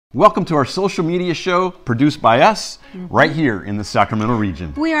Welcome to our social media show produced by us right here in the Sacramento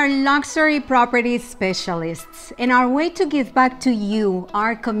region. We are luxury property specialists, and our way to give back to you,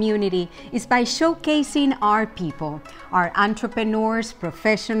 our community, is by showcasing our people, our entrepreneurs,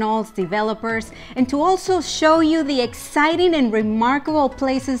 professionals, developers, and to also show you the exciting and remarkable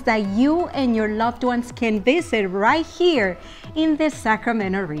places that you and your loved ones can visit right here in the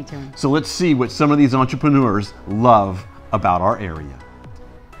Sacramento region. So let's see what some of these entrepreneurs love about our area.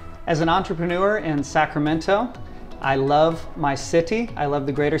 As an entrepreneur in Sacramento, I love my city. I love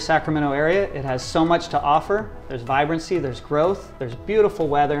the greater Sacramento area. It has so much to offer. There's vibrancy, there's growth, there's beautiful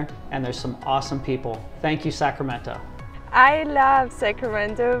weather, and there's some awesome people. Thank you, Sacramento. I love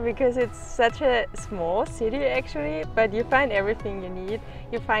Sacramento because it's such a small city actually, but you find everything you need.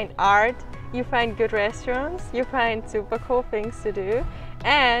 You find art, you find good restaurants, you find super cool things to do,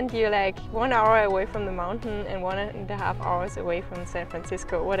 and you're like 1 hour away from the mountain and 1.5 hours away from San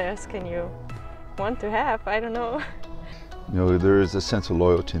Francisco. What else can you want to have? I don't know. You know, there is a sense of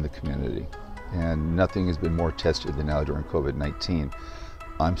loyalty in the community, and nothing has been more tested than now during COVID-19.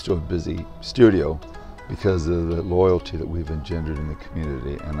 I'm still a busy studio because of the loyalty that we've engendered in the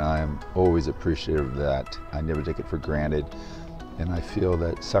community, and I am always appreciative of that. I never take it for granted, and I feel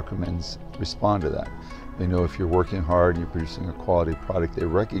that Sacramentans respond to that. They know if you're working hard, you're producing a quality product, they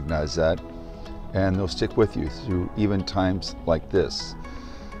recognize that, and they'll stick with you through even times like this.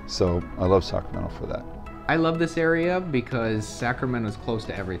 So I love Sacramento for that. I love this area because Sacramento is close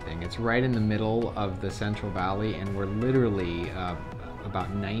to everything. It's right in the middle of the Central Valley, and we're literally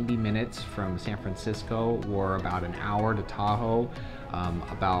about 90 minutes from San Francisco. We're about an hour to Tahoe,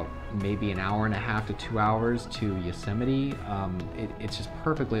 about maybe an hour and a half to 2 hours to Yosemite. It's just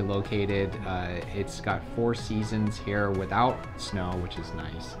perfectly located. It's got 4 seasons here without snow, which is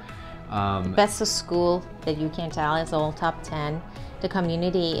nice. Best of school that you can tell is all top 10. The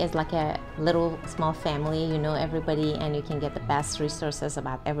community is like a little small family. You know everybody, and you can get the best resources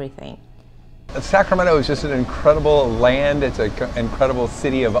about everything. Sacramento is just an incredible land. It's an incredible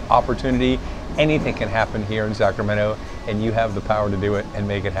city of opportunity. Anything can happen here in Sacramento, and you have the power to do it and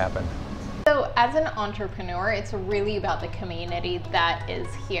make it happen. So as an entrepreneur, it's really about the community that is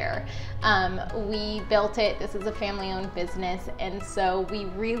here. We built it, this is a family-owned business, and so we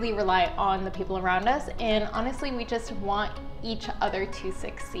really rely on the people around us, and honestly, we just want each other to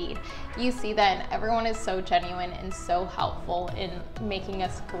succeed. You see that, and everyone is so genuine and so helpful in making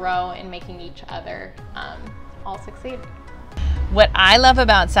us grow and making each other all succeed. What I love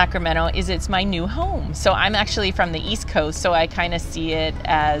about Sacramento is it's my new home. So I'm actually from the East Coast, so I kind of see it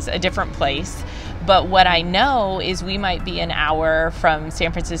as a different place. But what I know is we might be an hour from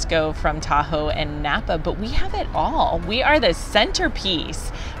San Francisco, from Tahoe and Napa, but we have it all. We are the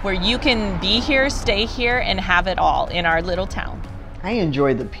centerpiece where you can be here, stay here, and have it all in our little town. I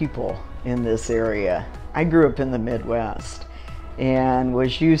enjoy the people in this area. I grew up in the Midwest and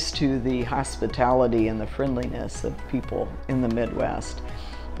was used to the hospitality and the friendliness of people in the Midwest.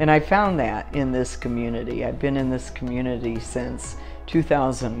 And I found that in this community. I've been in this community since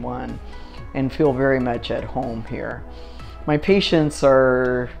 2001 and feel very much at home here. My patients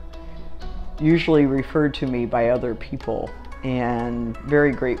are usually referred to me by other people, and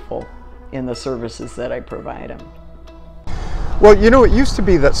very grateful in the services that I provide them. Well, you know, it used to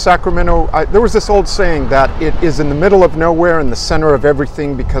be that Sacramento, there was this old saying that it is in the middle of nowhere, in the center of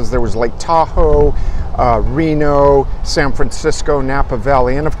everything, because there was Lake Tahoe, Reno, San Francisco, Napa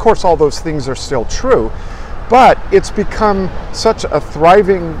Valley, and of course all those things are still true. But it's become such a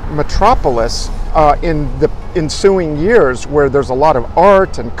thriving metropolis in the ensuing years, where there's a lot of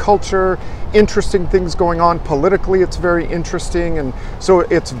art and culture, interesting things going on. Politically, it's very interesting, and so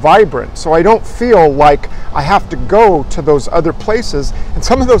it's vibrant. So I don't feel like I have to go to those other places. And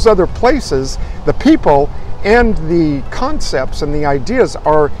some of those other places, the people and the concepts and the ideas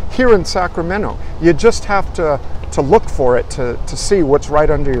are here in Sacramento. You just have to look for it to see what's right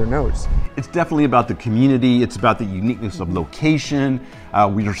under your nose. It's definitely about the community. It's about the uniqueness of location.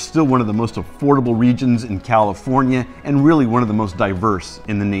 We are still one of the most affordable regions in California, and really one of the most diverse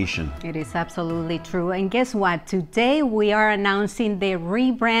in the nation. It is absolutely true. And guess what? Today we are announcing the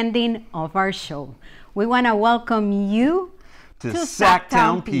rebranding of our show. We want to welcome you to Sac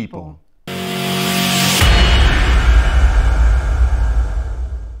Town People.